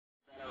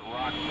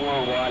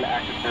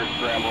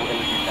scramble in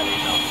the descending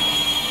zone.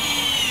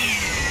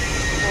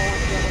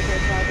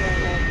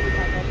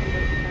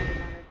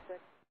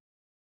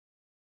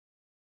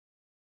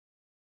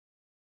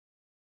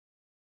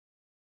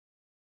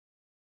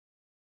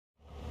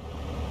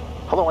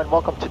 Hello and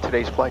welcome to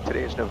today's flight.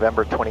 Today is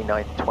November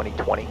 29th,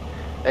 2020.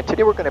 And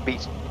today we're going to be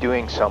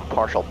doing some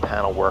partial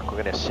panel work.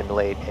 We're going to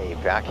simulate a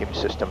vacuum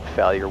system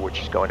failure,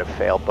 which is going to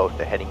fail both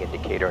the heading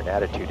indicator and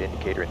attitude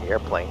indicator in the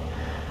airplane.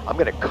 I'm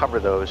going to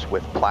cover those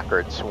with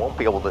placards, so we won't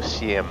be able to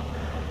see them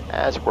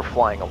as we're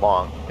flying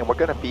along. And we're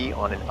going to be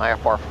on an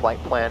IFR flight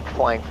plan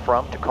flying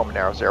from Tacoma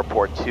Narrows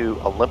Airport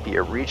to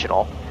Olympia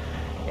Regional.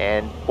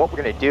 And what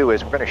we're going to do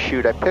is we're going to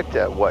shoot, I picked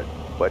what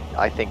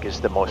I think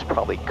is the most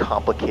probably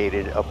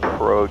complicated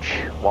approach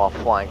while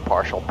flying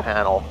partial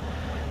panel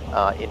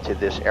into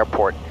this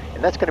airport,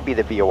 and that's going to be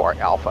the VOR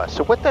Alpha.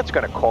 So what that's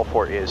going to call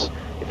for is,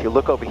 if you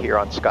look over here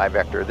on Sky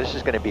Vector, this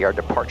is going to be our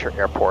departure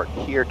airport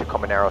here,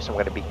 Tacoma Narrows. I'm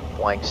going to be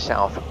flying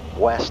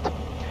southwest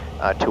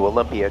to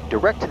Olympia,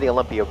 direct to the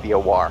Olympia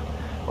VOR.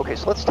 Okay,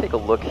 so let's take a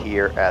look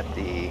here at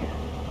the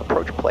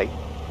approach plate.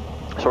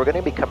 So we're going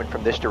to be coming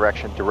from this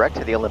direction, direct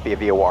to the Olympia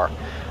VOR.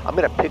 I'm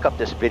going to pick up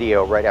this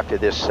video right after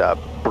this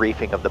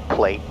briefing of the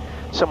plate,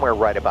 somewhere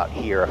right about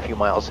here, a few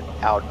miles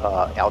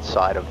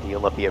outside of the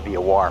Olympia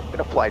VOR. I'm going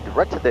to fly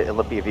direct to the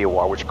Olympia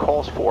VOR, which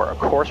calls for a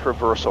course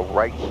reversal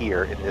right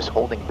here in this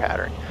holding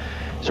pattern.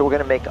 So we're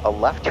going to make a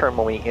left turn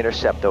when we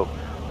intercept the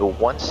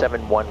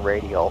 171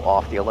 radial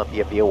off the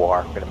Olympia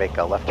VOR. We're going to make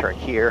a left turn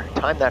here,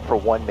 time that for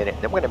 1 minute,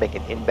 and then we're going to make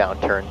an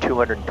inbound turn,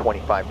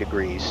 225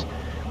 degrees,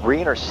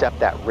 re-intercept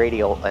that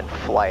radial and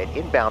fly it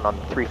inbound on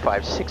the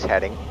 356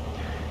 heading.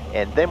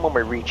 And then when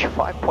we reach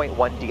 5.1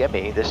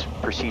 DME, this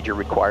procedure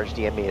requires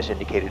DME as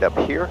indicated up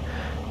here.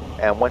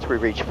 And once we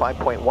reach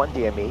 5.1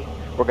 DME,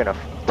 we're going to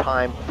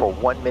time for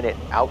 1 minute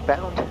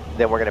outbound.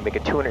 Then we're going to make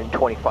a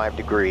 225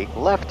 degree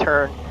left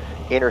turn,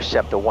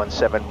 intercept the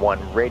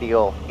 171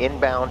 radial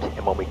inbound.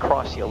 And when we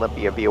cross the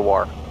Olympia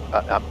VOR,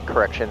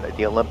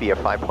 the Olympia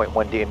 5.1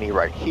 DME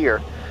right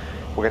here,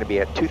 we're going to be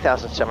at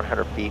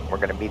 2,700 feet. We're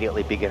going to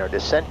immediately begin our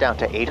descent down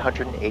to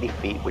 880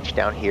 feet, which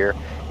down here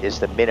is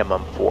the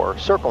minimum for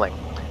circling.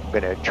 I'm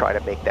going to try to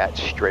make that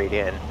straight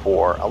in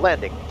for a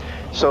landing.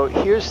 So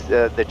here's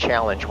the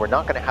challenge. We're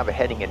not going to have a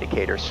heading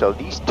indicator, so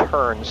these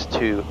turns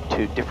to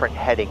different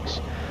headings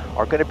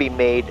are going to be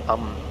made,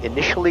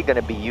 initially going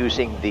to be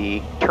using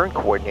the turn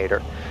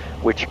coordinator,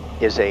 which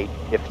is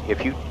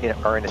if you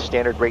are in a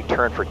standard rate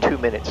turn for 2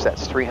 minutes,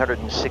 that's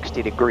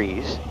 360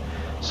 degrees.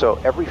 So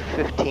every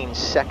 15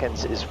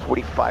 seconds is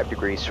 45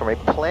 degrees. So my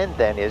plan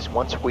then is,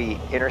 once we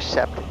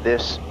intercept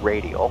this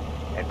radial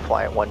and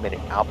fly at 1 minute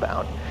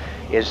outbound,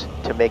 is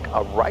to make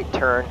a right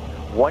turn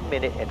 1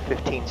 minute and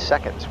 15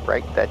 seconds,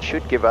 right? That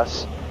should give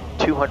us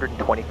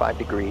 225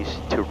 degrees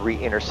to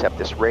re-intercept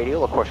this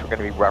radial. Of course, we're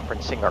going to be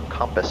referencing our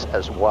compass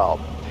as well.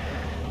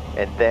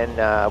 And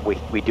then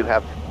we do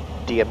have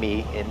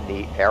DME in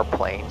the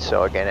airplane.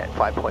 So again, at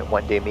 5.1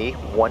 DME,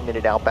 1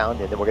 minute outbound,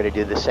 and then we're going to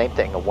do the same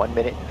thing, a 1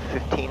 minute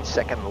and 15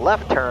 second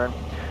left turn,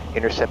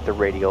 intercept the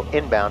radial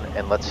inbound,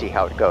 and let's see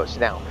how it goes.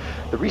 Now,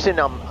 the reason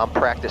I'm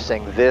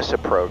practicing this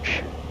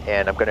approach,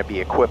 and I'm going to be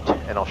equipped,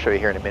 and I'll show you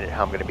here in a minute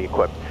how I'm going to be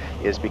equipped,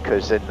 is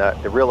because in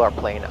the real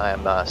airplane,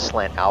 I'm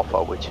Slant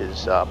Alpha, which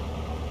is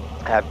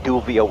have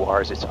dual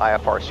VORs. It's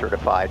IFR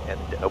certified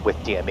and with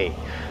DME,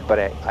 but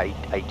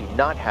I do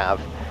not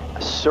have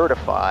a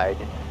certified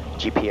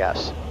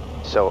GPS,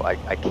 so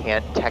I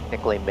can't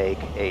technically make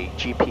a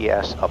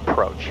GPS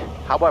approach.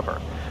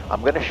 However,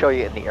 I'm going to show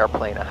you in the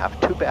airplane I have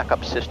 2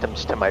 backup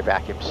systems to my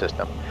vacuum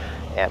system,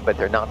 but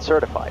they're not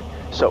certified.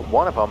 So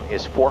one of them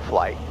is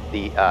ForeFlight,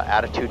 the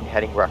attitude and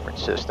heading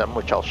reference system,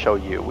 which I'll show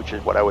you, which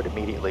is what I would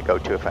immediately go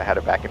to if I had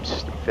a vacuum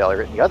system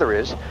failure. And the other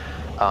is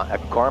a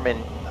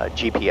Garmin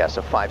GPS,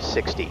 a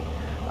 560,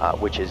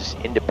 which is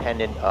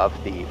independent of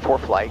the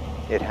ForeFlight.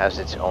 It has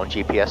its own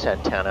GPS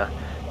antenna,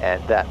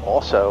 and that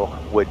also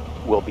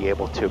will be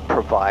able to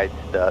provide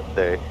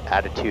the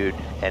attitude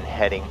and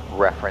heading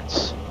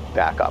reference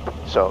backup.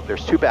 So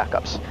there's 2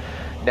 backups.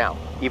 Now,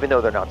 even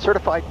though they're not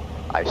certified,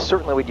 I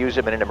certainly would use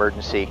them in an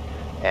emergency,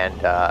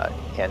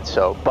 and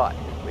so, but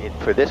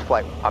for this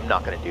flight, I'm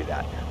not going to do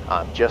that.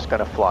 I'm just going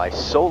to fly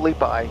solely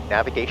by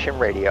navigation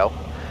radio,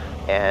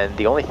 and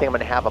the only thing I'm going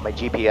to have on my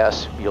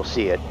GPS, you'll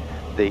see it,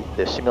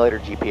 the simulator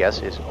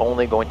GPS is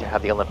only going to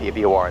have the Olympia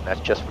VOR, and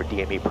that's just for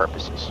DME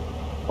purposes.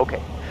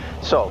 Okay,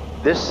 so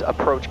this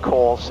approach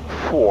calls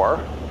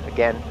for,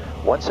 again,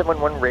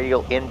 171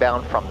 radial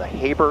inbound from the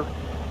Haber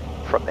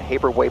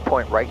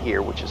waypoint right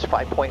here, which is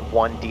 5.1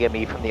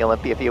 DME from the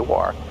Olympia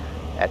VOR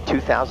at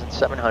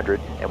 2,700,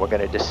 and we're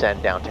going to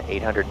descend down to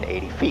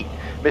 880 feet.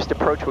 Missed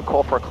approach would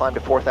call for a climb to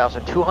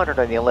 4,200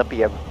 on the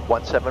Olympia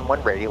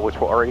 171 radial, which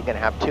we're already going to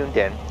have tuned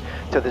in,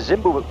 to the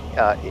Zimbu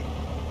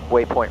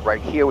waypoint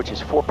right here, which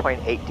is 4.8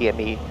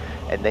 DME,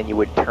 and then you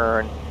would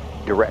turn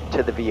direct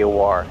to the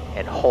VOR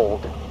and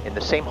hold in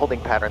the same holding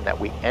pattern that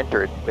we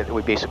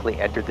basically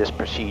entered this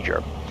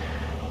procedure.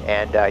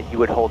 And you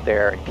would hold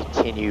there and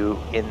continue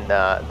in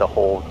the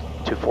hold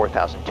to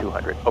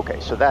 4,200. Okay,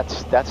 so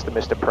that's the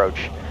missed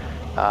approach.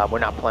 We're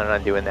not planning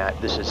on doing that.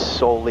 This is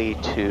solely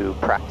to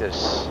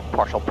practice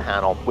partial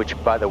panel,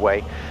 which, by the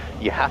way,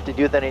 you have to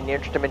do that in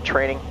instrument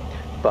training,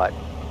 but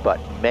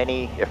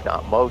many, if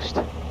not most,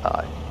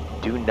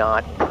 do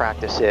not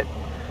practice it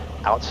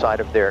outside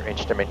of their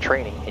instrument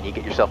training, and you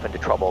get yourself into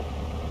trouble.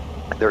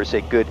 There's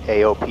a good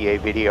AOPA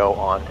video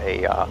on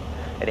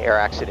an air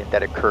accident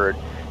that occurred.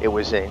 It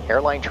was an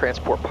airline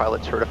transport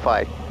pilot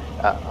certified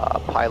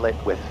pilot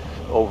with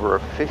over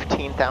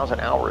 15,000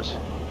 hours,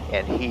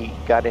 and he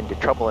got into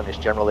trouble in his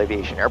general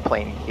aviation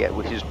airplane. He had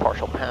his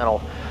partial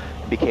panel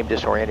and became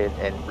disoriented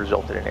and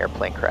resulted in an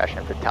airplane crash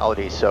and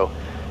fatality. So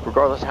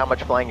regardless of how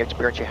much flying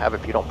experience you have,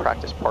 if you don't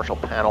practice partial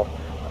panel,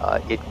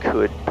 it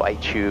could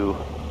bite you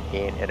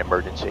in an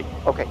emergency.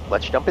 Okay,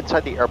 let's jump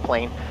inside the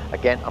airplane.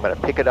 Again, I'm going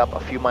to pick it up a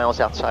few miles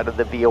outside of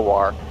the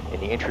VOR in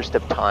the interest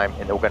of time,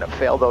 and then we're going to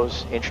fail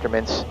those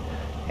instruments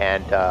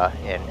and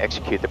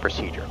execute the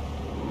procedure.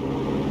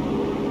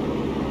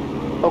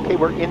 Okay,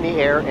 we're in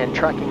the air and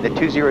tracking the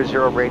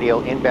 200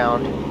 radial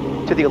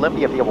inbound to the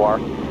Olympia VOR.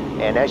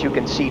 And as you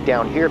can see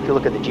down here, if you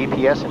look at the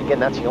GPS, and again,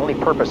 that's the only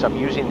purpose I'm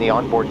using the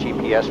onboard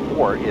GPS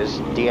for, is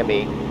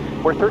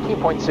DME. We're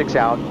 13.6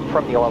 out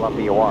from the OLM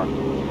VOR.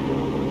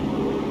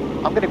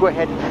 I'm going to go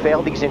ahead and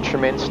fail these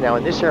instruments. Now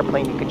in this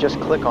airplane, you can just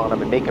click on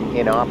them and make them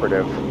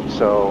inoperative.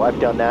 So I've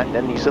done that, and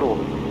then these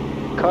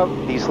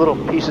little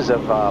pieces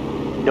of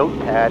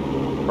notepad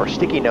or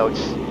sticky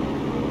notes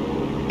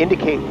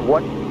indicate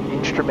what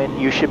instrument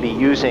you should be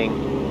using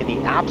in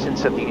the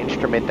absence of the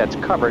instrument that's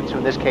covered. So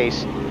in this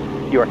case,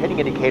 your heading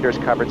indicator is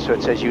covered, so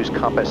it says use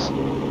compass.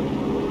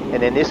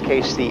 And in this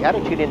case, the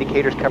attitude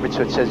indicator is covered,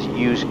 so it says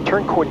use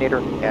turn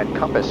coordinator and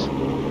compass.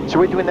 So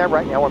we're doing that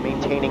right now. We're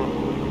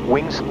maintaining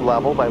wings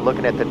level by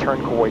looking at the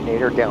turn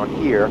coordinator down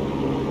here.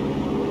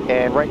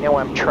 And right now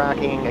I'm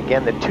tracking,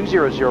 again, the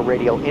 200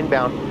 radial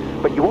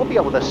inbound, but you won't be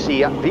able to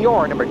see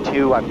VOR number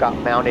 2 I've got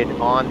mounted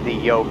on the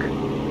yoke.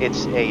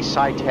 It's a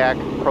SciTech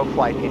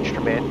ProFlight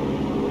instrument,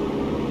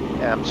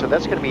 so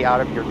that's going to be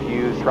out of your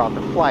view throughout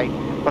the flight,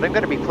 but I'm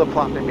going to be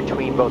flip-flopping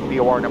between both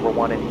VOR number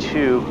 1 and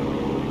 2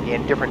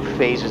 in different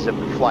phases of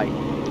the flight.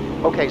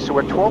 Okay, so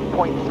we're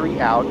 12.3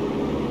 out.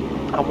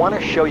 I want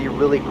to show you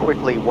really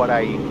quickly what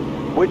I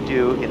would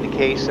do in the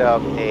case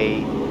of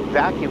a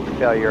vacuum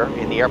failure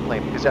in the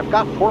airplane, because I've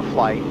got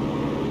ForeFlight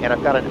and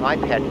I've got an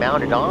iPad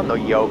mounted on the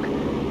yoke.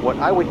 What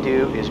I would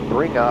do is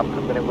bring up,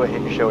 I'm going to go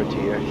ahead and show it to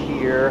you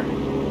here.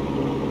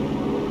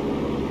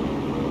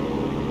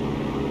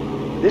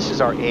 This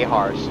is our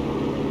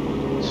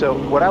AHRS. So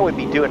what I would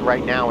be doing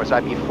right now is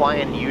I'd be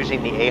flying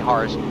using the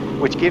AHRS,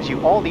 which gives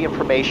you all the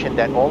information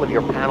that all of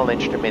your panel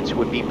instruments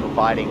would be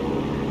providing.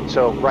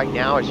 So right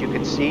now, as you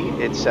can see,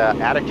 it's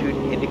attitude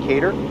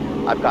indicator.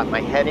 I've got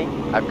my heading,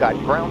 I've got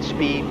ground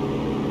speed,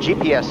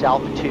 GPS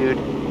altitude,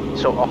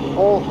 so a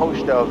whole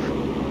host of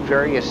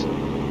various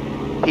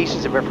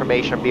pieces of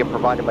information are being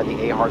provided by the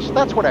AHRS. So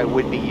that's what I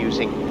would be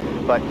using.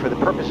 But for the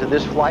purpose of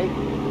this flight,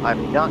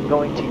 I'm not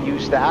going to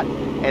use that.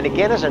 And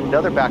again, as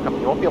another backup,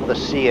 you won't be able to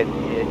see it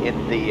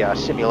in the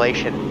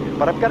simulation,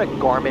 but I've got a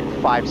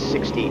Garmin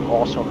 560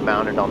 also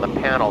mounted on the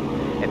panel,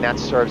 and that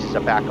serves as a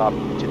backup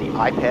to the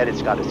iPad.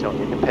 It's got its own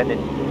independent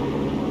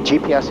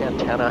GPS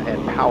antenna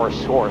and power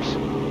source.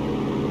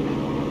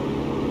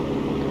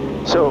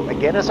 So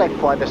again, as I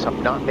fly this,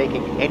 I'm not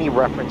making any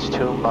reference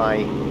to my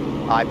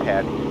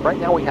iPad. Right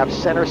now we have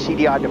center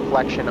CDI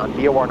deflection on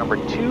VOR number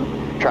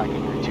 2,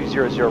 tracking the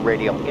 200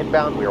 radial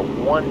inbound. We are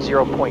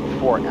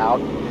 10.4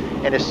 out.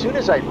 And as soon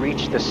as I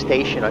reach the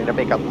station, I'm going to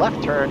make a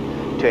left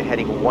turn to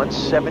heading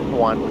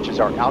 171, which is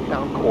our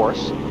outbound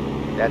course.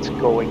 That's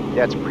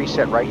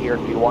preset right here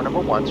in VOR number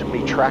 1. So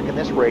we'll be tracking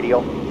this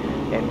radial.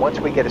 And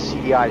once we get a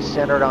CDI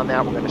centered on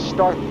that, we're going to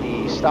start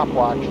the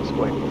stopwatch. Let's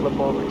go ahead and flip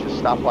over to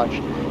stopwatch.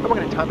 And we're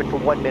going to time it for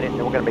 1 minute, and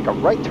then we're going to make a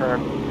right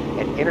turn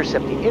and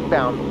intercept the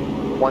inbound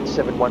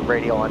 171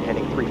 radial on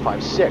heading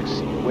 356.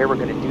 The way we're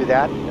going to do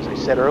that, as I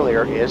said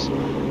earlier, is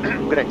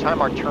we're going to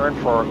time our turn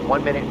for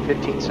 1 minute and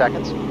 15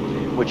 seconds,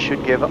 which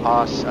should give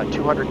us a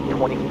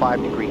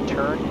 225-degree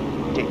turn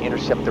to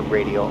intercept the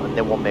radial, and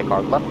then we'll make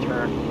our left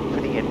turn for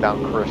the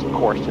inbound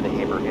course to the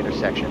Haber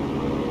intersection.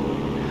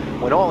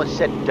 When all is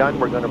said and done,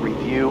 we're going to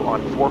review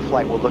on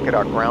ForeFlight. We'll look at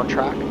our ground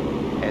track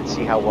and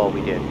see how well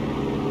we did.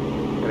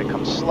 I'm going to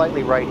come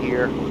slightly right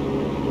here.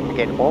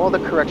 Again, all the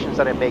corrections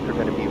that I make are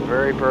going to be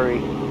very, very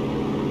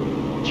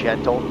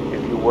gentle,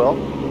 if you will,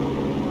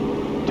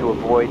 to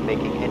avoid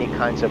making any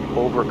kinds of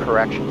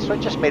overcorrection. So I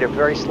just made a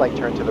very slight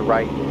turn to the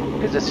right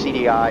because the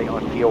CDI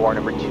on VOR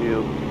number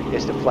 2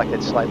 is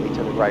deflected slightly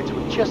to the right, so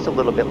we're just a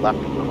little bit left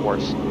of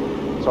course.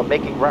 So I'm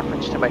making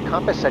reference to my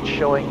compass that's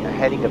showing a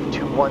heading of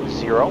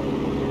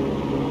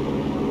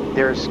 210.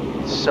 There's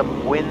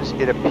some winds,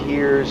 it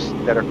appears,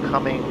 that are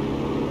coming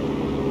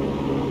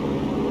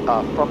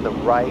from the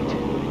right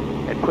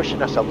and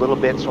pushing us a little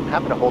bit, so I'm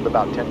having to hold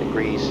about 10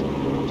 degrees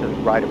to the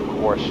right of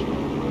course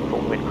for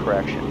wind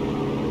correction.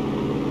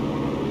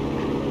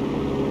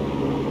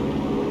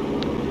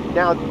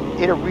 Now,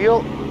 in a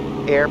real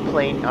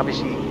airplane,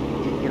 obviously,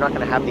 you're not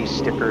going to have these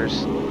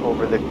stickers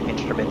over the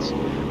instrument instruments.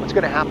 What's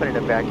going to happen in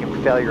a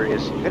vacuum failure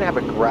is you're going to have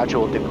a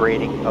gradual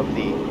degrading of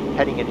the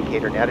heading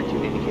indicator and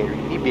attitude indicator.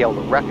 You need to be able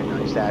to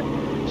recognize that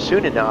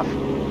soon enough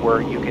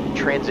where you can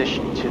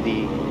transition to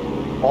the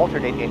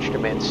alternate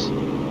instruments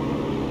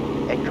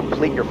and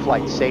complete your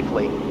flight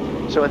safely.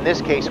 So in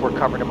this case, we're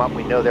covering them up.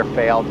 We know they're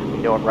failed. We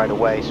know them right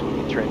away, so we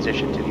can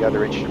transition to the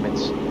other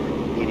instruments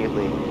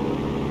immediately.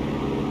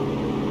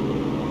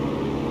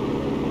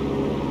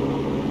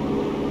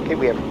 Okay,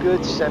 we have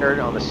good centered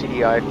on the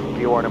CDI for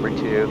VOR number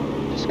 2.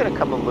 Just going to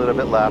come a little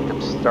bit left. I'm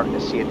starting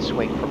to see it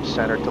swing from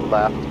center to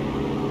left,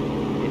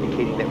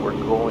 indicating that we're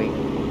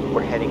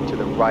heading to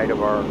the right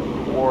of our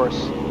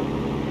course.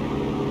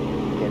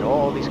 And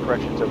all these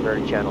corrections are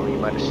very gentle. You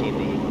might have seen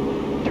the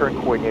turn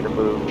coordinator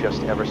move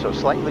just ever so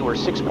slightly. We're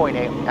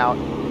 6.8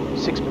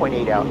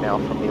 out now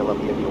from the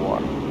Olympia VOR.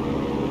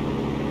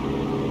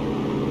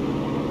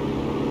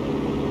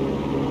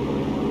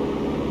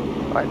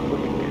 All right,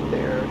 looking good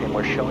there, and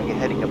we're showing a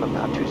heading of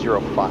about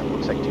 205.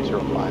 Looks like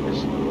 205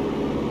 is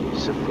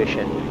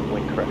sufficient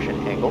wind correction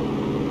angle.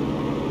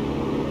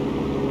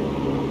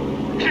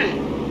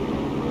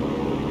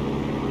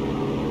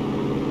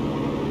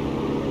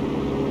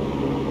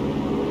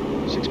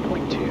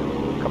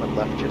 6.2, coming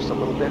left just a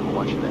little bit. We're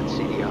watching that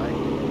CDI.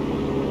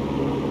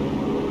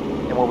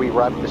 And when we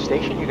arrive at the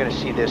station, you're going to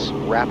see this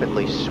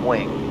rapidly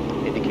swing,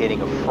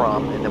 indicating a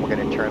from, and then we're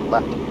going to turn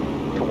left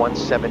to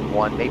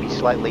 171, maybe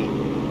slightly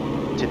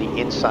to the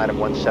inside of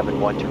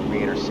 171 to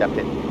re-intercept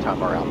it and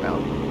time our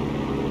outbound.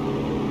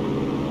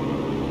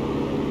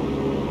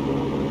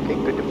 Okay,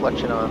 good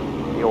deflection on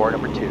VOR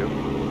number 2.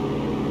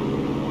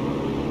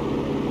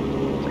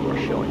 Looks like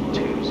we're showing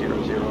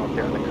 200 up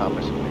there on the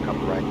compass. I'm going to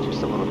come right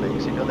just a little bit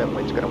because you know that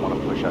wind's going to want to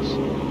push us. A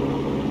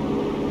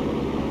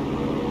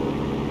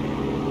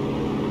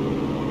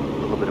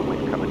little bit of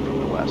wind coming from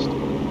the west.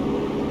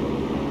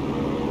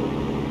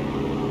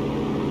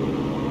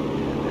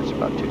 And there's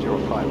about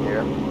 205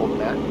 there, holding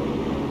that.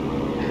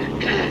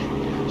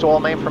 So all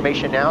my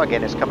information now,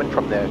 again, is coming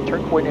from the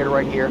turn coordinator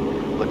right here,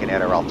 looking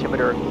at our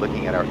altimeter,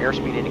 looking at our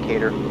airspeed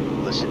indicator,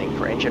 listening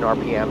for engine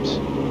RPMs.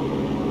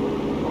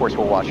 Of course,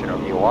 we're watching our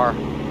VOR,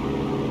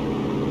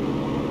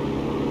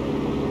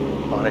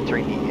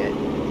 monitoring the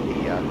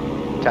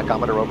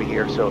tachometer over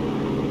here. So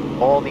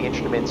all the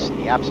instruments, in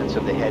the absence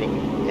of the heading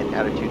and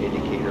attitude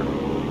indicator.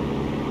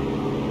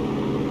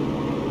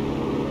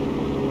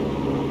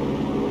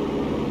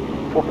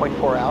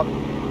 .4 out.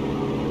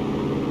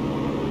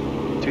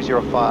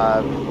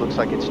 205 looks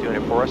like it's doing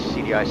it for us.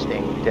 CDI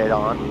staying dead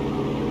on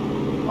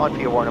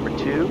VOR number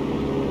 2.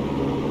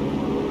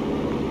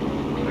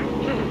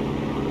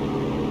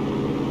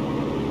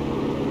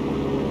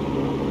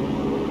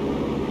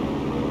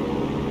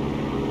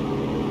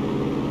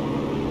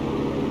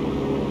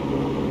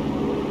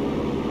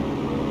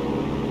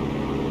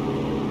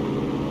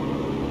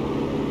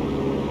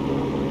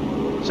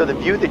 So the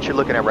view that you're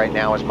looking at right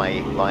now is my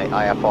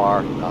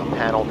IFR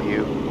panel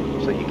view,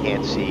 so you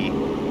can't see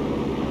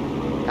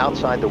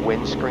outside the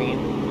windscreen,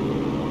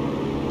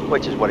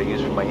 which is what I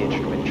use for my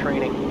instrument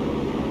training.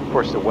 Of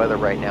course, the weather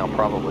right now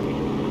probably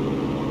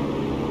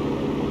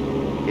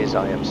is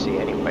IMC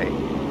anyway.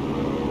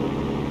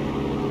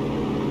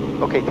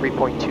 Okay,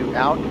 3.2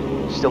 out,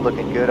 still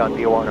looking good on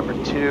VOR number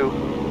 2.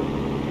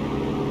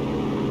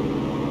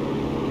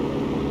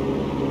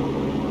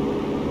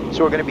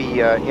 So we're going to be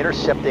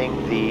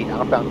intercepting the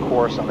outbound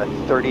course on a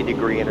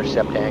 30-degree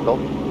intercept angle.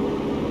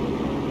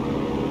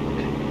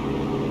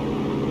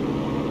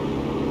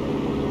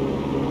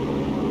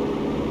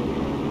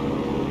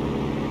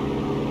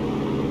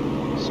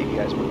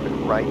 CDI's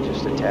moving right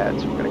just a tad,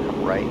 so we're going to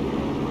come right.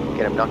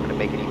 Again, I'm not going to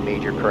make any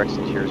major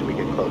corrections here as we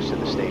get close to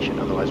the station,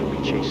 otherwise we'll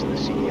be chasing the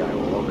CDI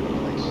all over the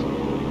place.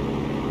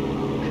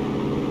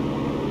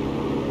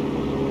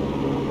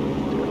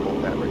 Just going to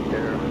hold that right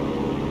there.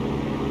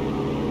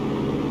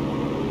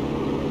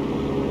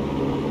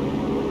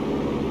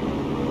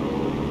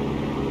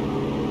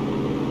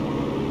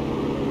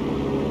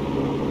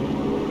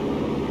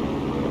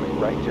 Coming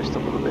right just a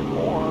little bit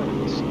more.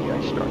 The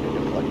CDI starting to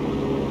deflect a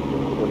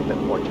little bit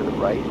more to the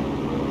right.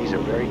 These are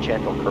very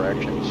gentle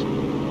corrections.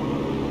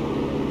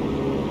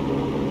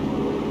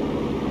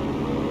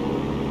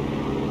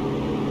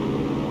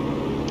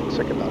 Looks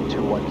like about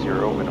 210. We're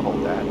going to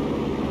hold that.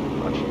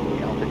 Watching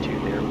the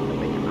altitude there, we're going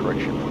to make a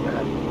correction for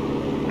that.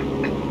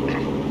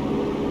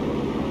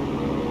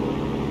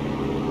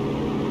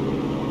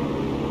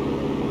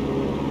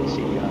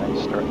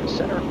 CDI starting to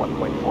center,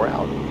 1.4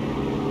 out.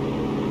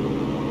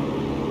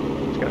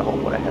 It's going to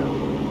hold what I have.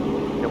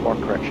 No more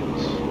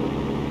corrections.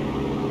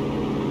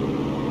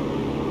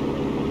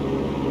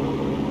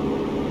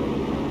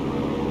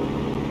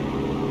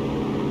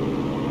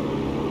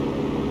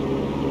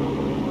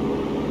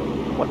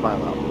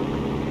 Mile out.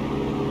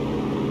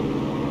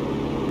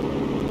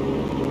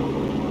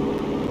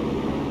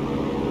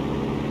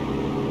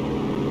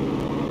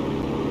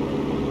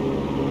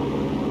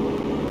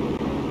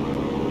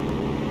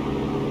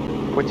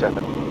 What's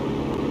happening?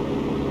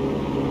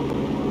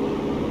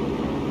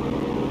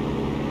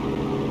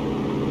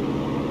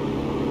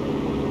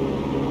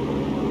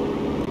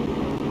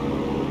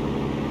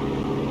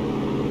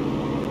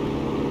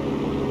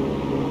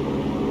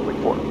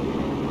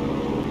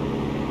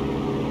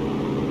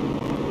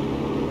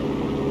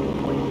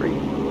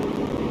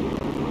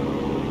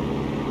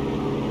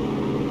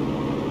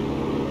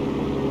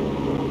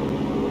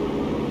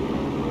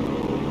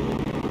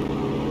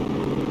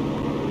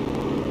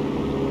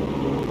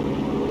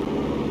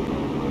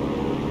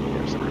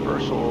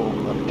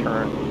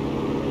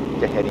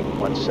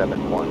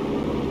 171.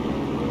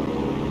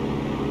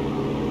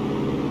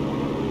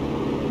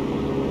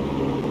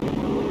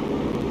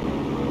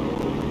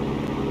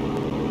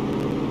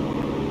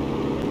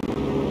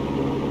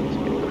 It's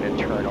going to go to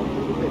turn a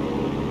little bit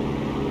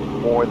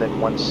more than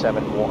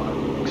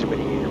 171. So we're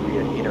going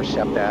to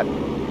intercept that.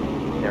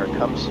 There it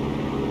comes.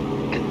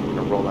 Going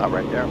to roll out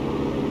right there. And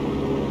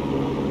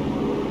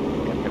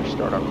we're going to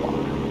start our clock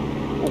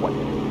for 1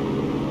 minute.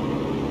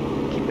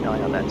 Keep an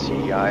eye on that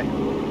CDI.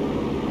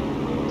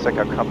 Looks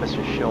like our compass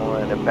is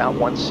showing about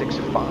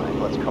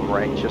 165. Let's come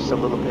right just a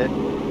little bit.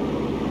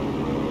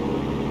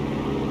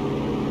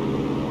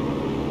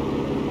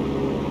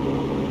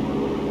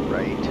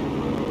 Right.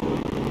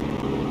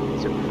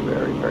 Some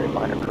very, very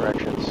minor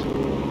corrections.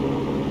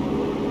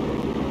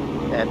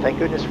 And thank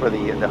goodness for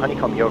the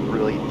honeycomb yoke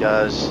really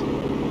does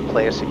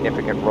play a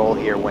significant role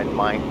here when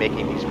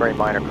making these very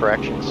minor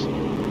corrections,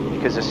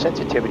 because the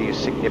sensitivity is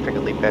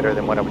significantly better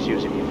than what I was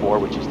using before,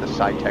 which is the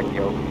SciTech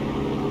yoke.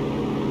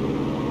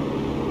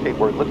 Okay,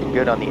 we're looking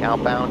good on the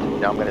outbound.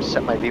 Now I'm going to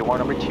set my VOR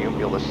number 2. You'll be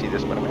able to see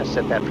this, but I'm going to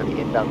set that for the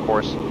inbound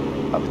course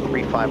of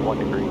 351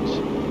 degrees.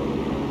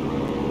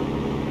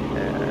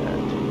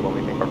 And when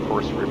we make our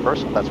course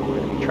reversal, that's what we're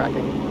going to be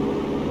tracking.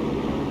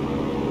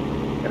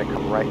 Going to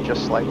come right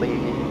just slightly.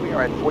 We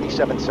are at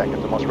 47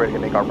 seconds, almost ready to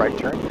make our right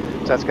turn.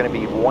 So that's going to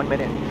be 1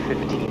 minute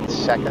and 15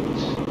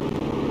 seconds.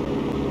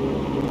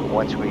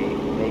 Once we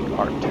make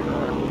our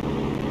turn,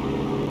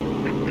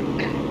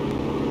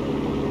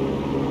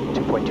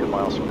 2.2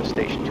 miles from the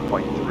station,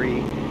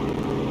 2.3,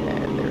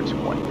 and there's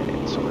 1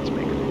 minute. So let's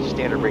make a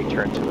standard rate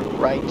turn to the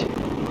right,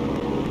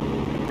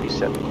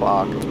 reset the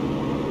clock, and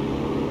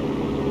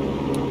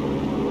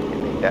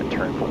make that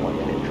turn for 1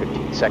 minute and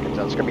 15 seconds.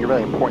 Now it's going to be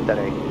really important that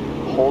I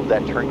hold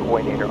that turn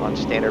coordinator on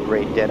standard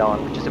rate dead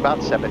on, which is about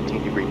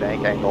 17-degree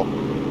bank angle,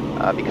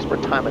 because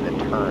we're timing the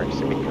turns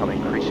to become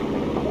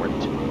increasingly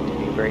important to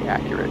be very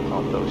accurate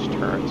on those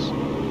turns.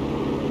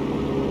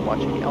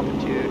 Watching the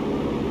altitude,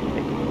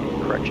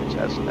 making corrections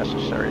as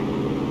necessary.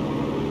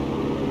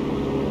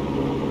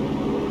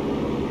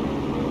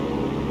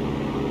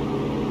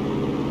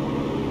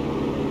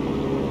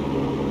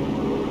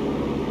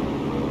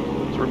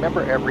 So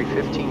remember, every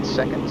 15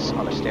 seconds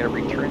on a standard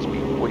return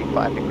speed,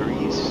 45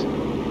 degrees.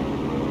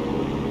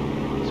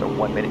 So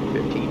 1 minute and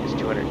 15 is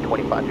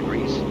 225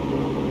 degrees.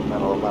 And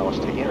that'll allow us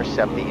to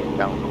intercept the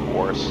inbound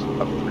course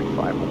of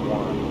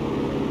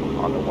 351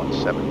 on the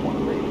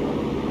 171 radial.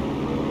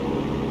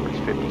 There's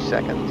 50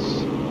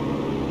 seconds.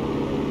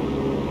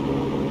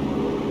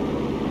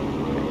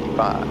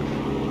 55.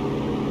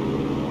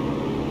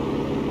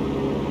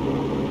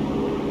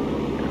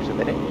 There's a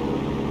minute.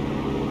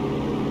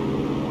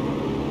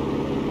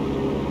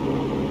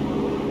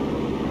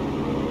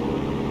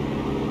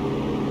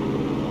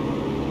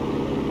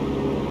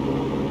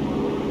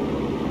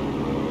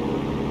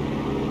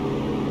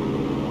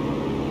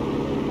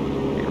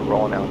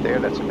 Rolling out there,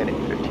 that's a minute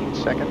and 15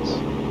 seconds.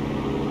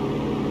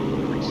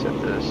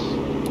 Reset this.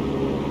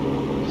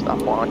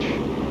 Stopwatch.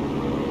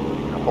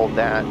 Hold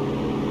that.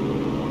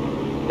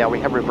 Now we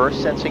have reverse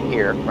sensing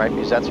here, right?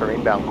 Because that's our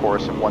inbound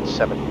course of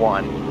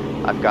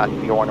 171. I've got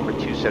VOR number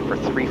 2 set for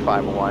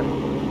 351.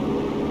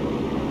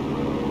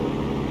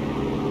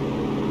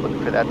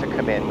 Looking for that to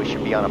come in. We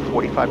should be on a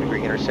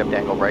 45-degree intercept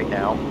angle right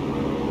now.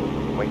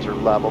 Wings are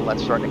level.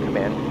 That's starting to come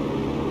in.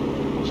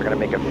 So we're going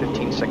to make a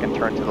 15-second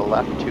turn to the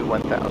left, 2,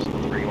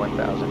 1,000, 3,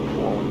 1,000,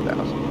 4,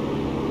 1,000.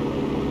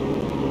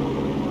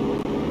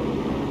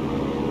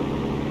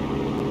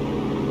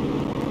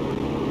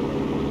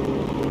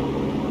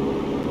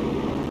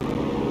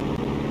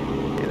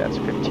 Okay, that's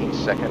 15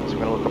 seconds.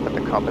 We're going to look up at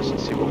the compass and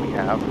see what we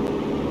have.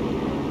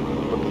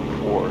 Looking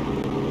for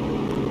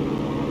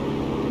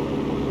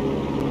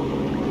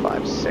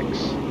 356.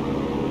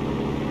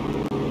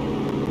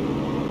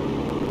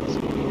 So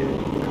we need to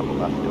come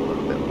left a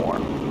little bit more.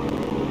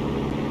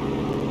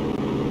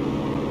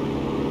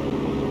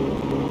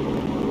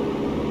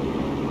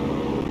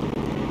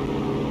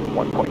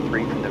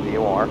 1.3 from the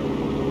VOR.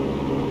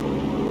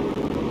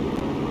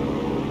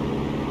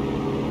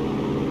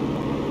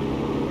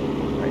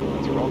 Alright,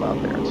 let's roll out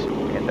there and see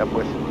what we end up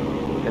with.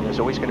 And there's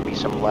always going to be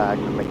some lag.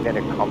 The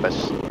magnetic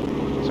compass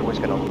is always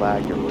going to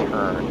lag your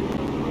turn.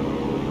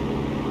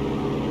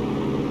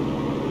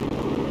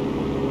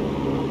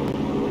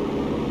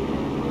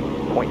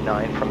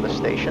 .9 from the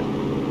station.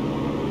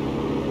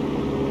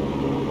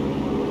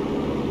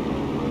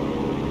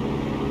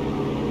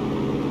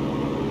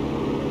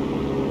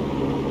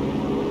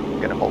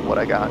 Gonna hold what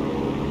I got.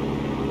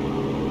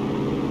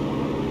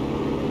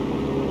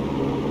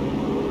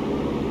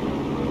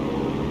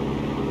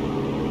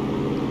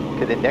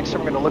 Okay, the next thing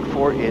we're gonna look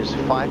for is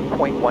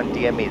 5.1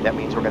 DME. That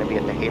means we're gonna be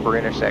at the Haber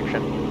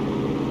intersection.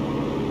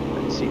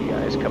 That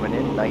CDI is coming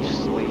in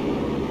nicely.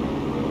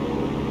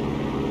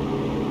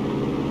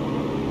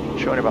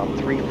 Showing about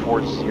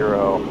 340.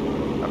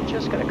 I'm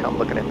just gonna come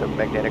looking at the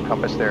magnetic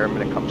compass there. I'm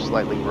gonna come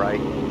slightly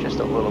right, just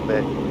a little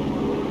bit.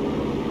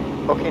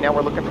 Okay, now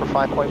we're looking for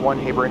 5.1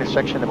 Haber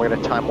intersection, then we're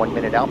going to time 1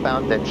 minute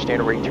outbound, then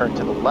standard rate turn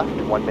to the left,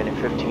 1 minute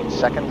 15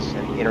 seconds,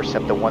 and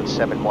intercept the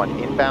 171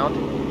 inbound.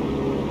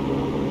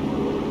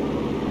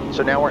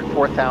 So now we're at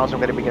 4,000,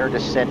 we're going to begin our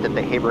descent at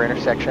the Haber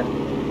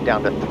intersection,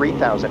 down to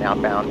 3,000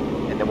 outbound,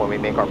 and then when we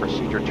make our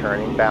procedure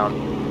turn inbound,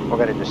 we're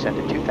going to descend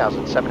to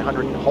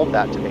 2,700 and hold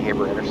that to the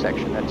Haber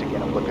intersection. That's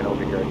again, I'm looking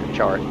over here at the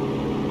chart.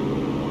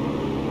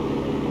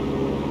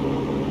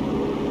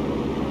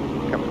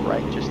 Coming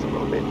right just a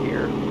little bit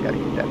here. Got to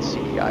get that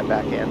CDI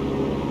back in.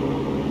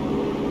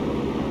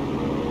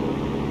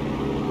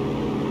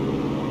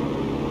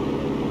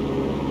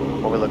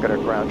 When we look at our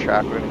ground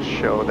track, we're going to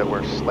show that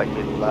we're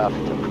slightly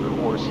left of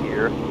course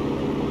here. In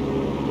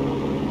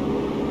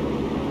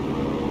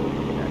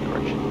that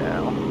direction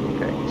now.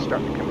 Okay, it's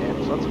starting to come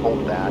in, so let's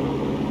hold that.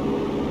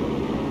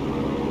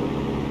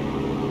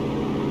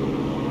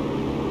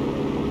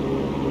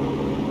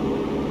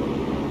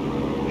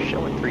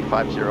 Showing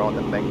 350 on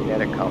the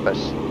magnetic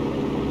compass.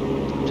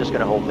 I'm just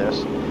going to hold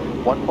this.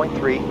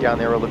 1.3 down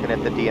there, we're looking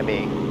at the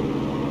DME.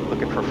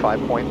 Looking for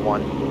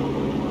 5.1.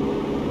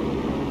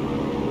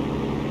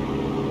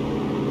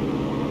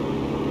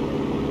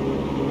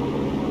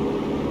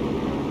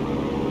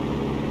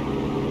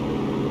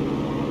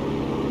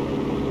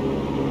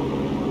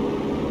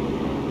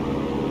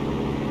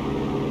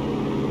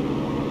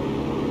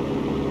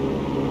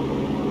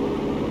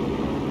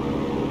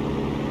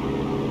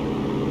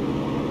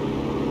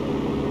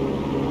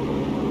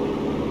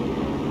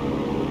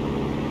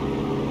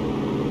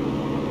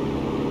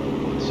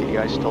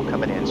 CDI is still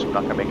coming in, so I'm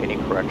not going to make any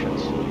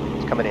corrections.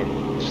 It's coming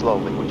in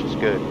slowly, which is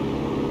good.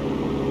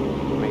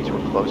 It means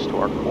we're close to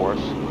our course.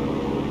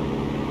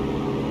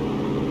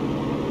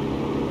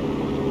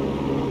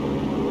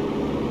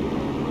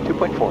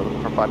 .4,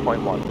 looking for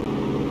 5.1.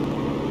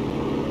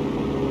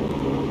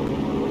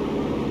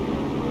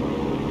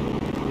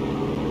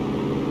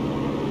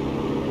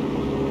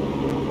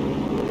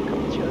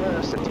 Come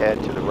just a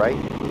tad to the right.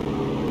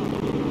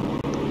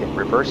 Again,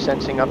 reverse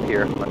sensing up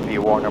here on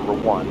VOR number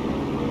 1.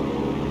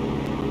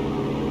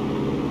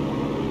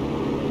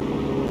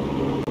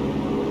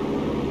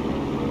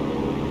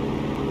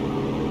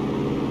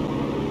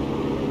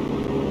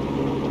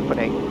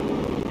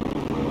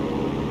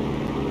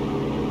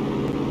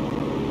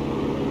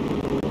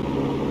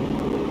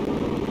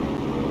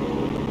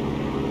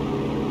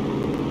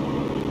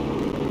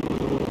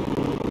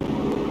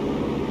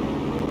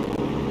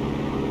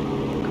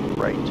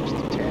 Right, just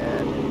a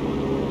tad.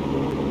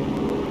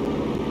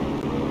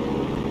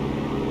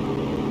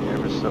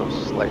 Ever so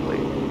slightly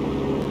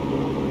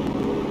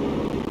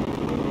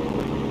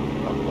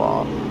up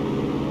off.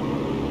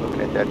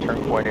 Looking at that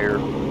turn point here.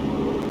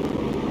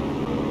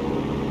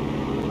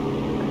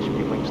 That should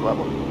be wings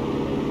level.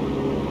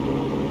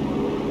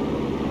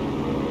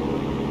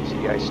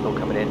 CDI is still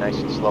coming in nice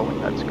and slowly.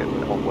 That's good. I'm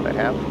going to hold what I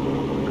have.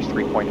 There's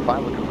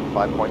 3.5, looking for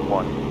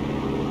 5.1.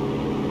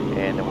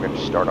 And then we're going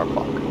to start our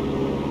clock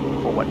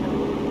for 1 minute.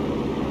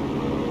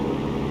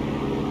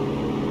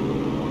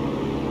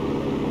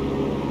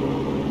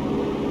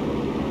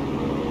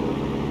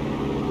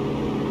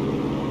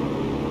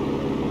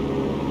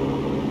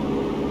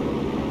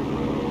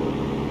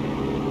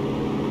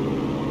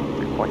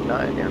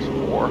 There's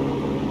 4.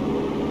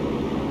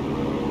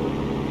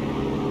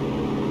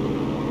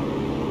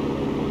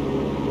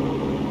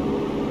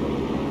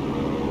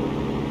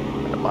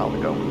 And a mile to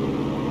go.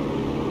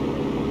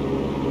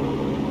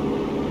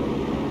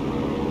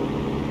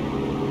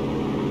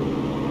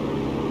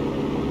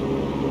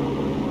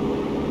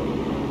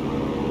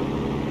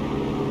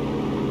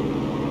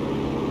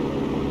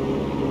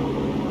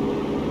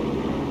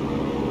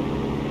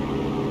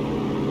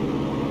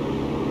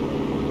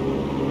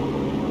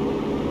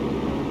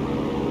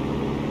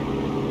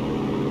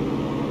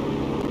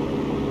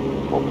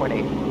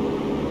 .8,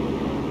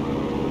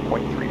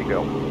 0.3 to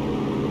go.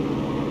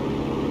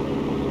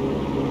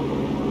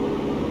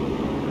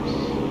 There's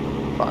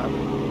 5.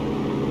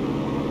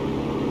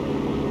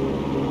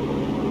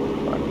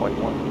 5.1,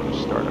 I'm going to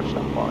start our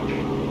stopwatch.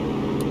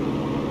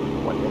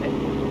 1 minute,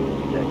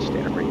 then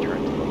standard rate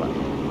turn to the left.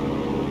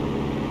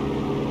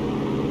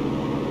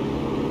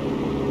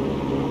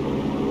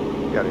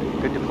 Got a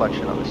good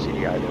deflection on the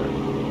CDI there.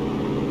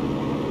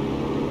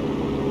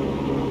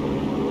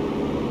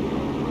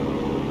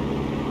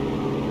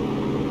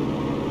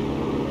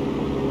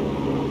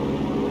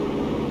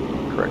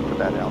 Correct for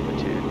that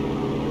altitude.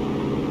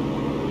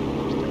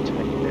 Just a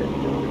tiny bit.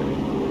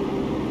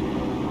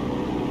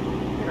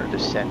 And our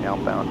descent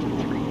outbound to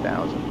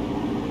 3,000.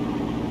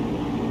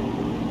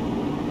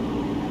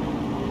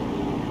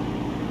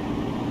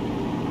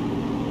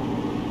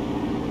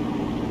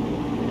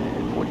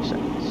 And 40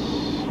 seconds.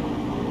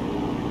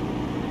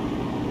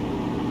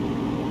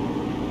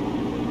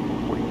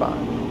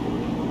 45.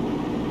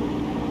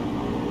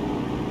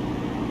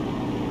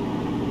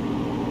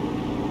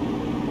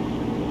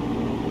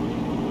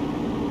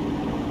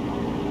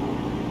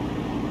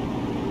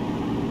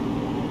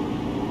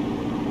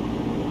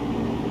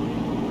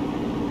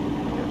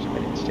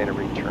 Standard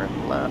return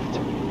left,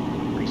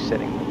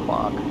 resetting the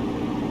clock.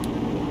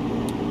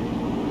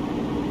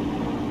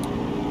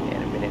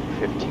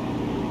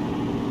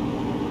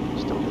 215.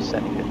 Still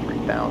descending to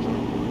 3,000.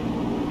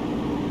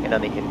 And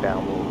on the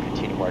inbound, we'll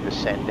continue our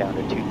descent down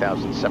to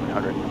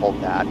 2,700 and hold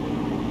that.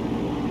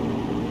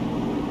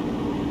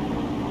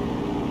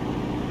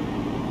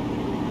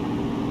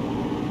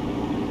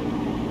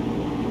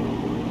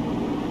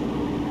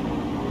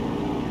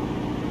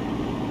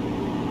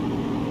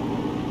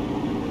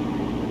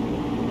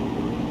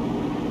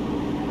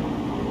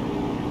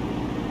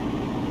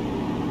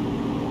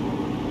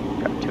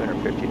 Got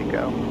 250 to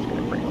go. Just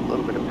going to bring a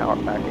little bit of power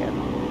back in.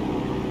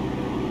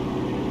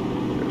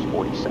 There's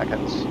 40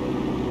 seconds.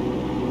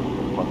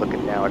 We're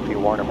looking now at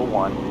VOR number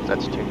 1.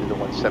 That's tuned to the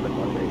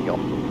 171 radial.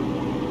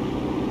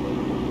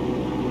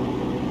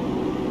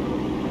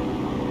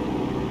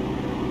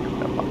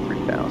 Coming up on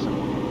 3,000.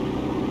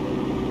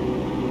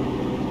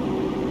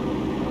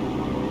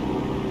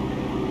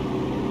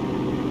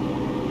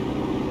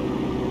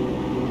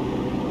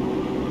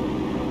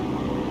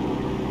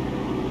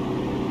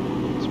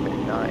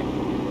 Spin 9.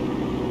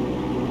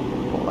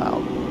 Pull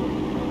out.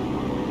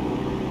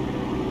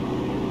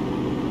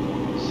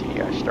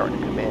 CDI starting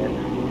to come in.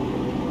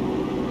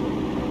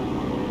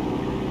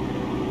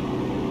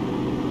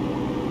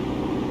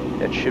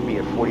 That should be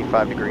a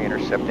 45-degree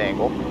intercept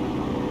angle.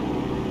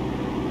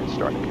 It's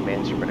starting to come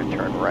in, so we're going to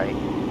turn right.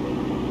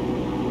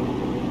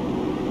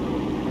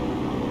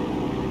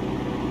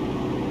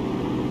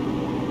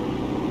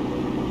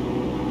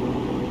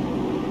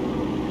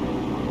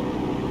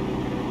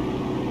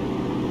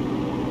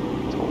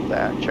 Let's hold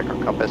that, check our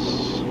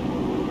compass.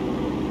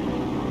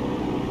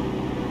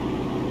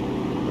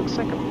 Looks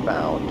like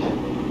about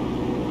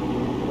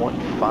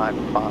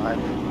 155,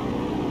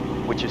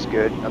 which is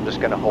good. I'm just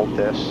going to hold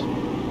this.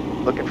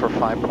 Looking for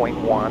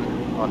 5.1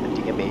 on the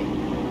DME,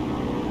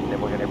 and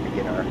then we're going to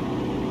begin our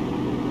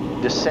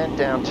descent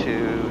down to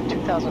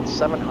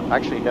 2,700.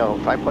 Actually, no,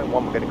 5.1.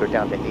 We're going to go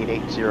down to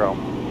 880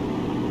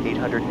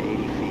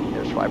 feet.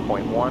 There's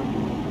 5.1.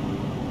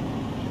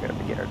 We're going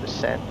to begin our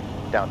descent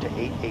down to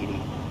 880.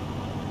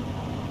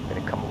 We're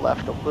going to come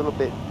left a little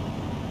bit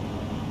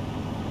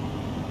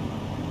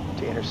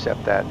to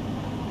intercept that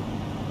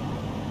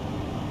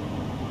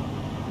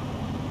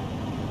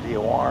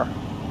VOR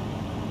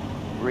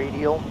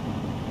radial.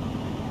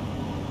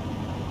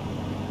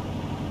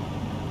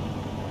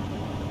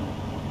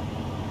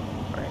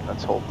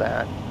 Let's hold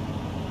that.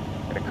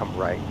 I'm going to come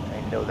right.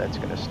 I know that's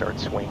going to start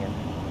swinging.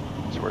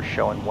 So we're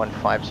showing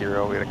 150. We're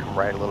going to come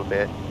right a little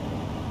bit.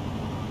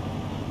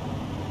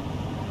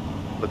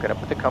 Looking up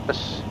at the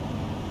compass.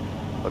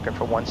 Looking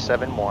for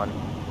 171.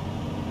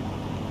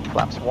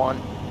 Flaps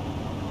 1.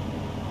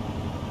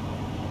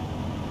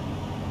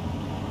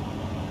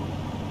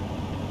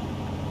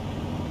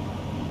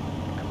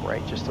 Come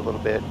right just a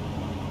little bit.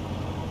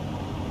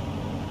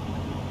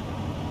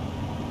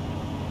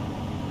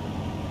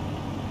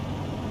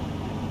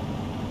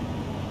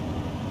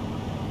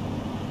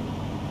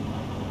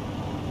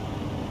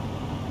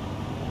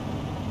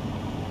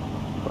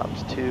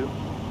 Flaps 2.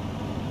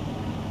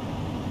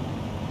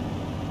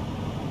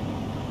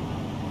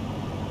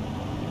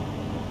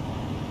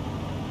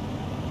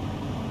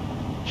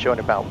 Showing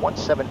about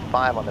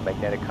 175 on the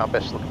magnetic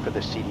compass, looking for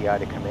the CDI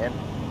to come in.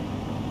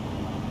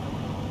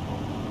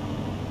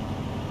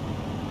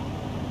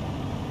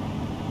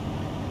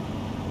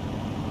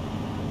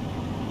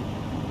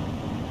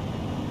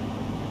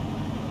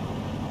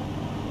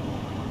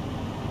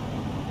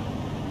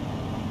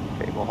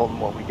 Okay, we'll hold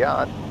what we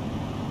got.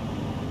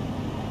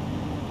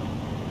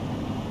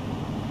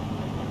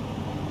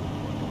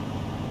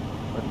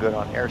 Good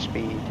on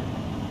airspeed,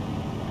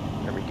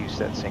 and reduce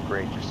that sink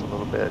rate just a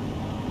little bit.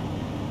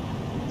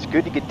 It's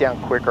good to get down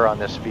quicker on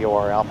this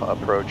VOR Alpha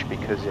approach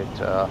because it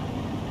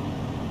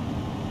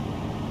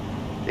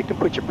can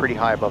put you pretty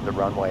high above the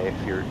runway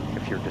if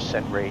your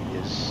descent rate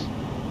is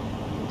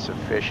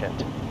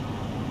insufficient.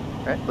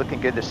 All right,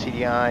 looking good. The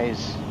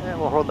CDIs,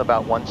 we're holding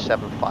about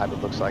 175.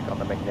 It looks like on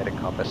the magnetic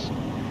compass.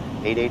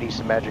 880 is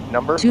the magic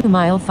number. 2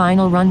 mile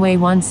final runway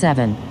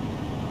 17.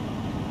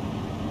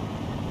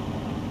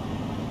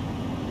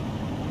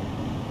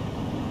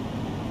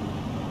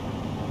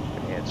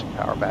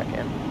 Power back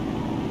in.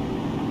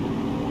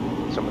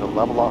 So I'm going to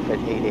level off at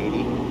 880,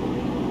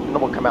 and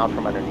then we'll come out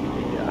from underneath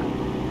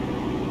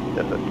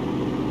the hood.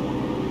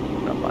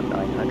 Up on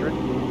 900.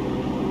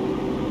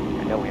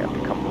 I know we have to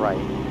come right.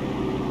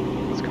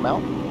 Let's come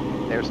out.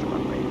 There's the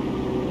runway.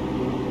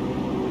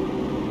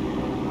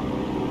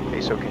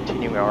 Okay, so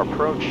continuing our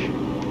approach.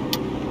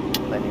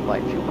 Landing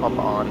light fuel pump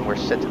on. We're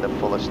set to the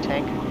fullest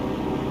tank.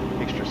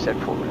 Mixture set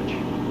full rich.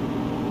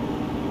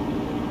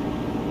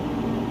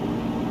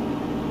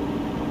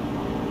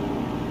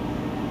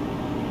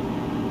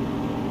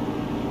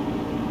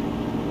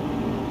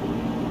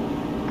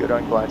 Good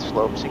on glide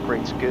slope, sink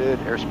rate's good,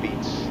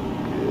 airspeed's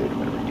good. I'm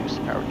going to reduce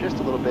the power just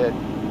a little bit.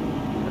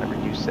 I'm going to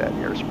reduce that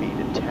airspeed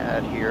a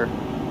tad here.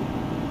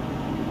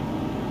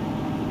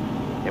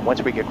 And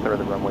once we get clear of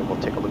the runway, we'll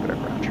take a look at our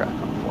ground track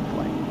on full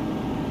flight.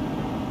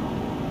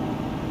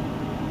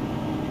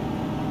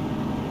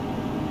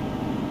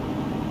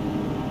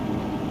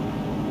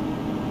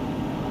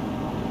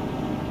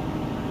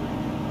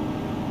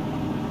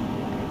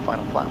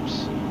 final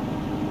flaps.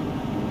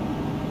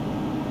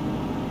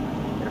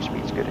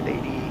 Airspeed's good at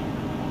 80.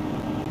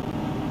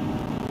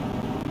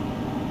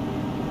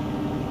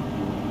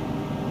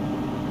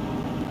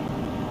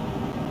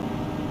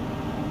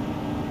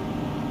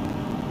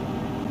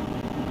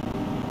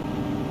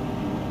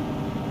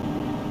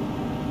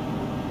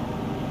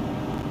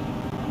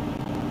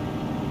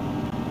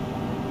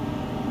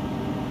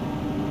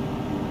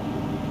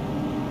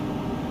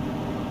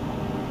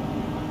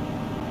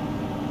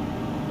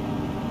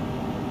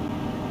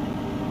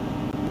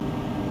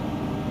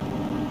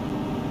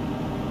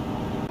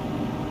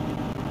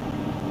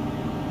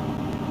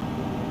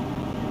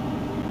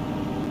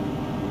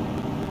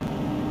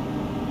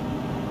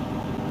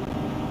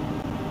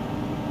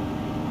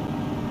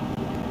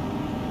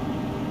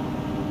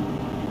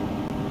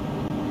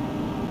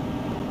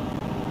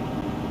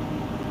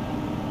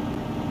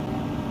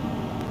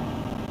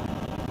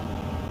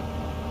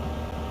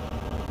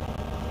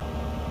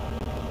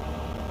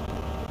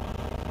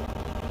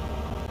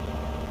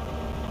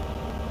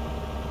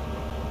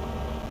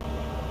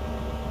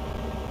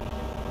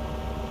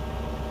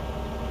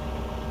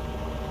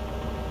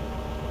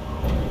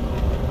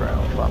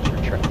 Flaps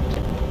are checked.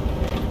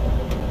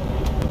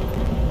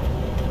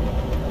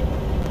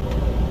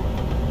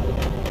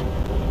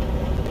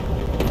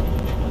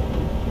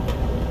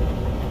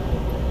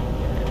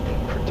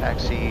 And for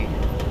taxi,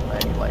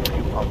 landing light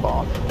view pump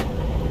off.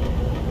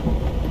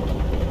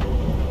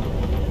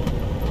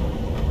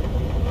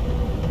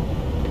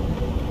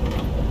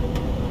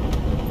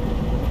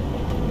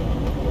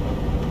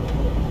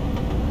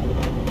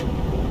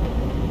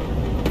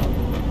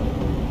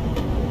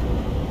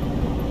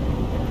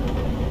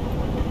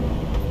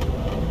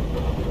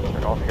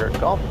 Off here at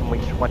Gulf, and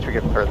once we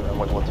get clear of the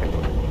runway, we'll take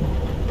a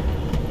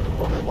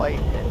full flight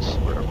and see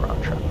what our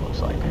ground traffic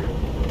looks like.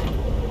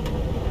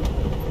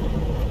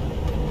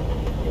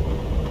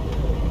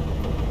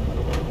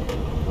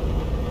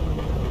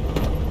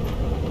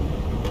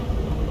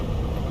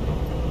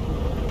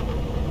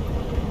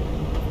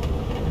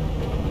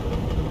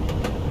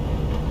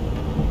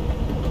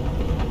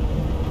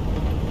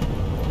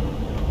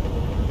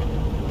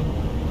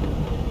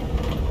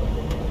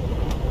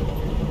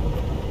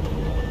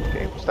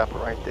 Stop it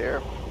right there.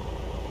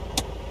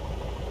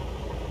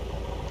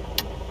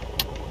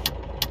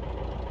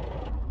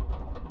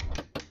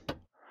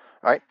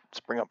 All right, let's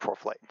bring up for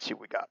flight and see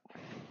what we got.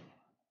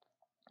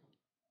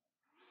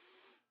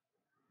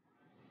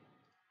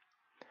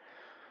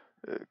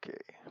 Okay.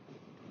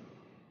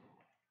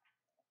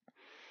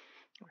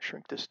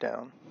 Shrink this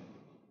down.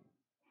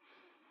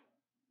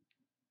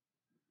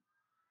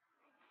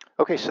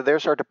 Okay, so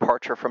there's our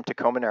departure from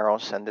Tacoma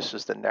Narrows, and this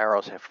is the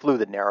Narrows. I flew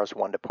the Narrows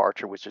 1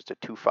 departure, which is a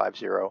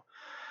 250.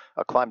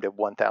 I climbed at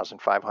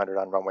 1,500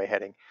 on runway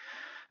heading.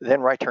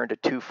 Then right turn to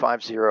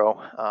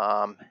 250,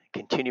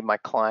 continued my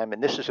climb,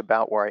 and this is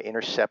about where I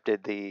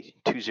intercepted the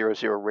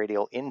 200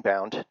 radial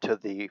inbound to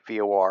the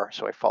VOR.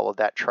 So I followed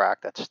that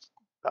track. That's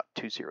about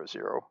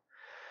 200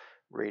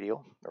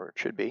 radial, or it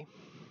should be.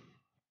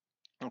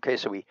 Okay,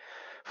 so we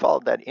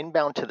followed that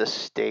inbound to the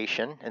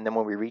station, and then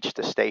when we reached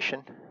the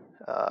station,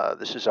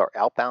 this is our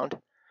outbound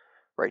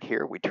right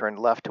here. We turned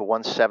left to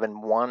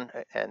 171,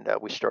 and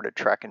we started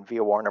tracking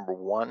VOR number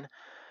 1.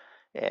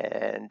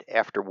 And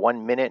after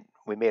 1 minute,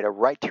 we made a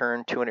right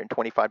turn,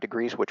 225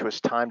 degrees, which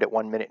was timed at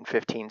 1 minute and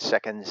 15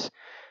 seconds,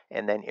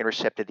 and then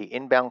intercepted the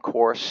inbound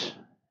course.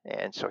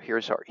 And so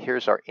here's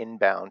our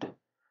inbound.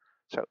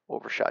 So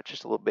overshot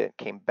just a little bit,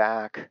 came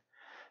back,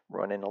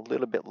 running a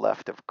little bit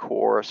left of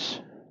course,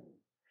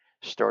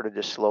 started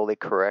to slowly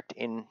correct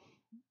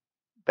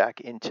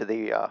back into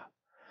the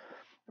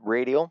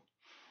radial.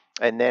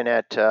 And then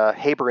at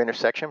Haber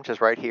intersection, which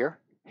is right here,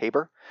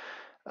 Haber,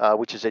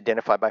 which is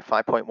identified by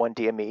 5.1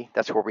 DME.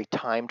 That's where we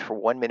timed for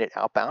 1 minute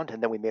outbound,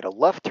 and then we made a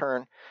left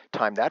turn,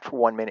 timed that for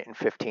 1 minute and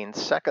 15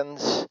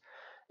 seconds,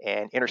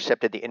 and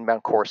intercepted the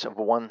inbound course of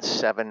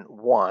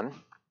 171.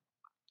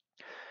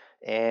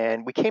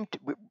 And we came to,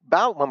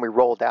 about when we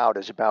rolled out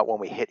is about when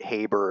we hit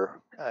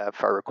Haber,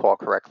 if I recall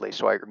correctly.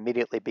 So I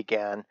immediately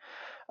began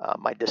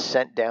my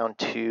descent down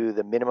to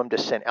the minimum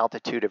descent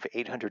altitude of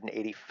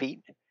 880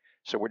 feet.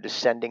 So we're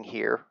descending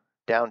here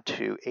down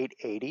to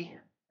 880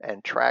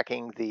 and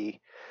tracking the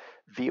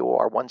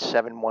VOR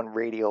 171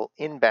 radial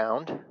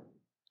inbound,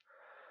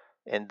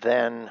 and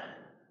then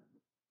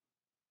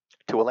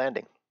to a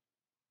landing.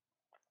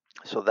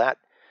 So that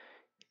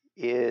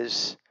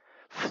is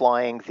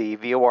flying the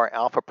VOR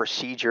Alpha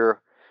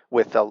procedure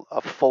with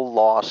a full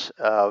loss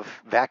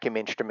of vacuum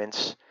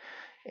instruments.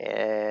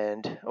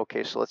 And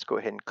okay, so let's go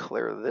ahead and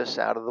clear this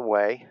out of the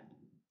way.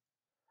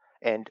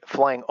 And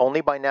flying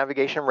only by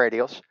navigation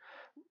radials,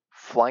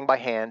 flying by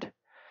hand,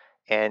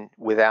 and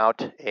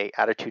without a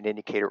attitude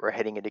indicator or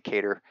heading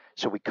indicator.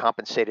 So we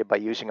compensated by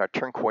using our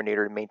turn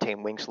coordinator to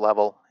maintain wings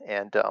level,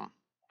 and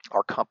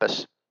our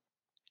compass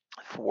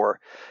for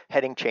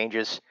heading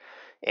changes.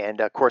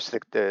 And of course,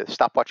 the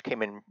stopwatch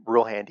came in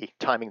real handy.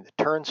 Timing the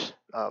turns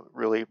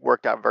really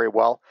worked out very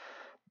well.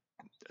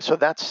 So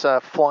that's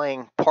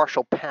flying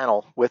partial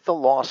panel with the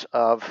loss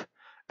of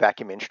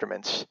vacuum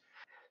instruments.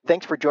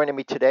 Thanks for joining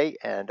me today,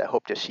 and I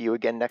hope to see you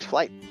again next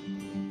flight.